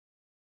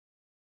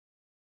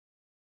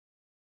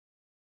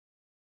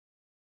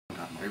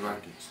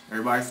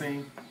Everybody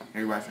sing?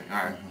 Everybody sing.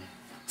 Alright.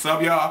 What's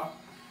up, y'all?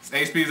 It's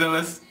HP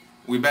Zillis.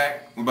 We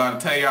back. We about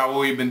to tell y'all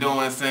what we've been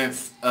doing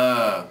since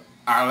our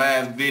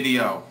last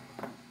video.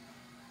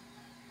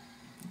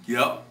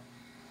 Yup.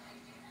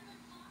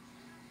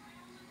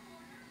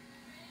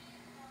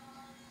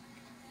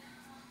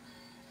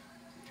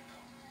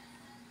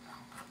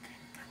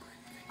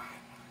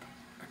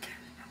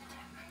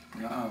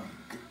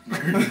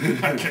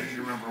 I can't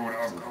remember what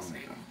I was gonna say.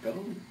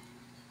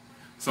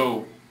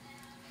 So,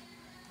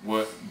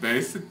 what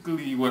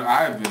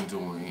I've been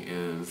doing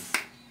is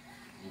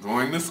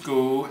going to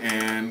school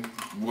and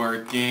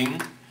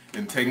working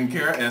and taking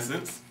care of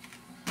Essence.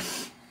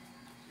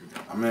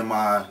 I'm in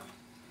my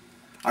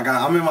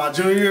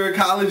junior year of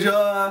college,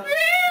 y'all,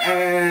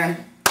 and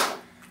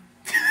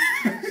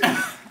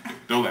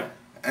don't laugh.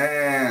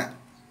 And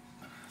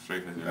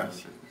straight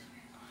face.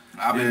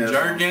 I've been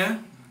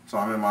jerking. So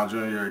I'm in my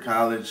junior year of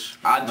college.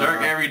 I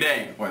jerk every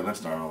day. Wait, let's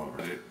start all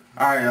over.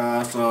 Alright,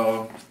 y'all,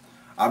 so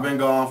I've been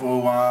gone for a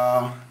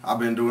while. I've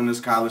been doing this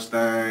college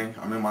thing.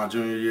 I'm in my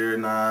junior year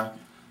now.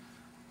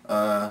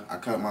 I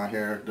cut my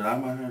hair. Did I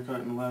have my hair cut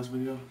in the last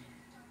video?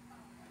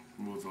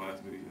 What was the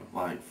last video?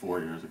 Like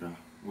 4 years ago.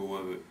 What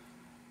was it?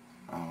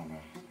 I don't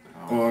know.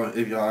 Or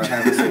if y'all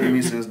haven't seen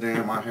me since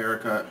then, my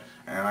haircut,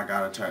 and I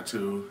got a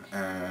tattoo,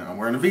 and I'm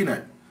wearing a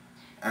V-neck.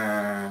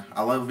 And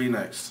I love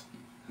V-necks.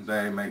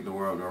 They make the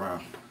world go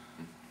round.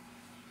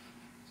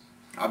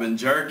 I've been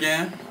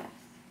jerking,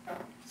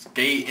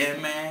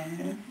 skating,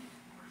 man.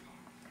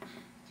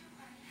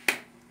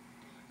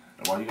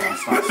 Why you gotta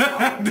stop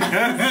smiling?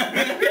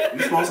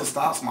 You're supposed to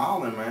stop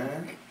smiling,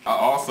 man. I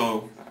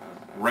also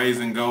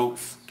raising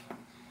goats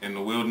in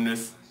the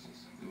wilderness,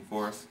 in the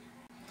forest.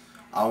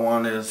 I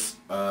won this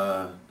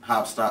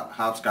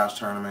hopscotch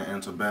tournament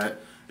in Tibet.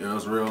 It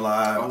was real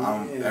live.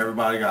 Yeah.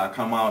 Everybody gotta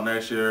come out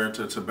next year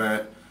to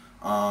Tibet.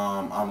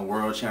 I'm the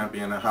world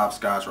champion in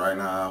hopscotch right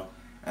now,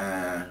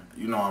 and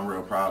you know I'm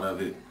real proud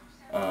of it.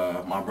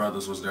 My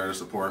brothers was there to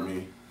support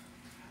me.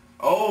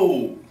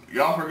 Oh,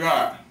 y'all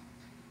forgot.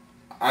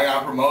 I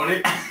got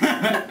promoted.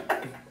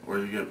 Where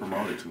you get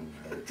promoted to?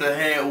 To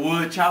head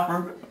wood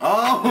chopper.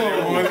 Oh, oh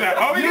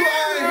yeah, you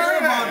ain't heard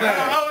about that.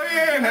 Oh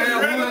yeah,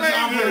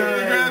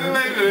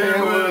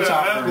 Congratulations.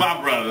 That's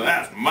my brother.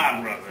 That's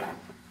my brother.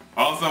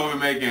 Also, we're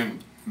making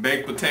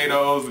baked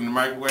potatoes in the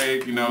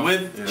microwave, you know,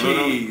 with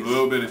cheese, a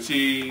little bit of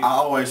cheese. I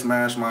always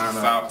smash mine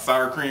up.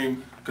 Sour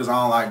cream. Cause I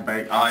don't like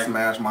baked. I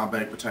smash my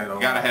baked potato.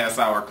 Gotta have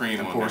sour cream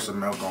and on pour there. Some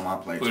milk on my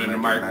plate. Put it in the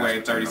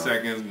microwave 30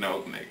 seconds.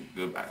 No, nigga,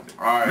 goodbye.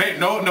 All right.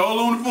 No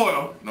aluminum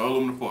foil. No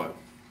aluminum foil.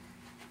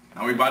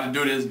 Now we about to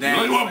do this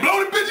dance. You wanna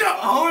blow the bitch up?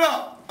 Hold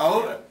up.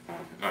 Hold up.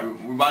 Right.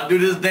 We about to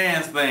do this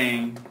dance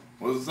thing.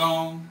 What's the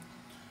song?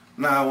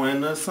 Now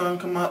when the sun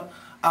come up,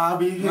 I'll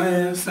be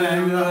here.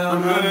 Stand up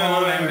in the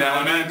morning,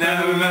 down and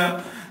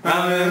down.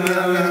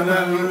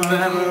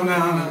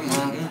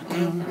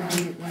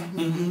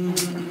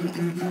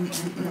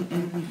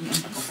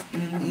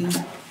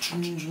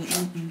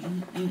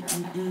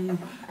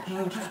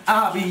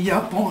 I'll be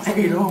up on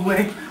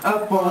 808,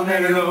 up on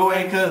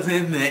 808, cause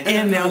in the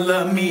end they'll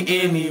love me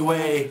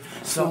anyway.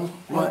 So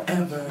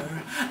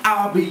whatever,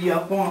 I'll be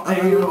up on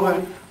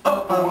 808,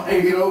 up on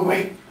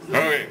 808.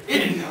 Okay.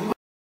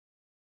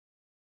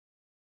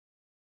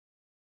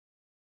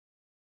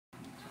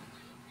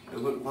 It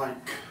looked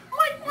like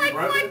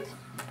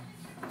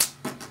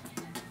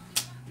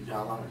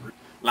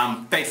Line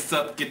my face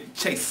up, get the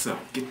chase up,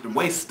 get the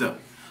waist up,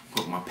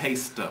 put my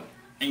paste up.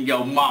 In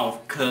your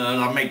mouth, cuz.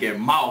 I make it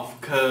mouth,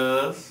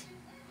 cuz.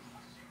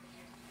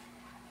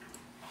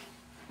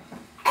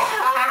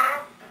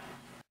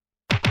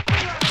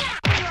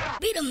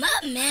 Beat 'em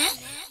up, man.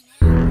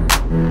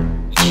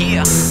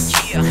 Yeah.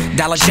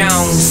 Dollar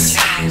Jones.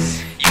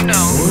 You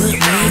know.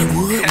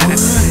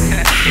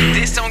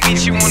 This don't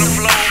get you on the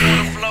floor.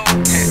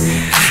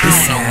 I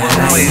don't know what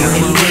will.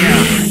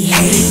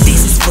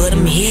 This is for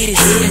them hitters.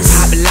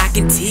 Pop it like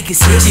in tickets.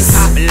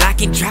 Pop it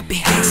like it, drop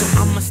it.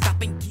 So I'ma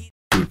stop and get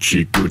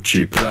Gucci,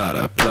 Gucci,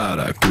 Prada,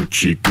 Prada,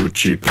 Gucci,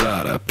 Gucci,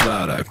 Prada,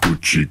 Prada,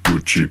 Gucci,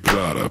 Gucci,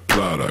 Prada,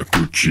 Prada,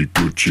 Gucci,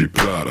 Gucci,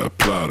 Prada,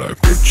 Prada,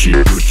 Gucci,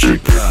 Gucci,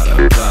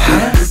 Prada,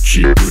 Prada,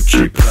 Gucci,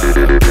 Gucci,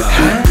 Prada,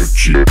 Prada.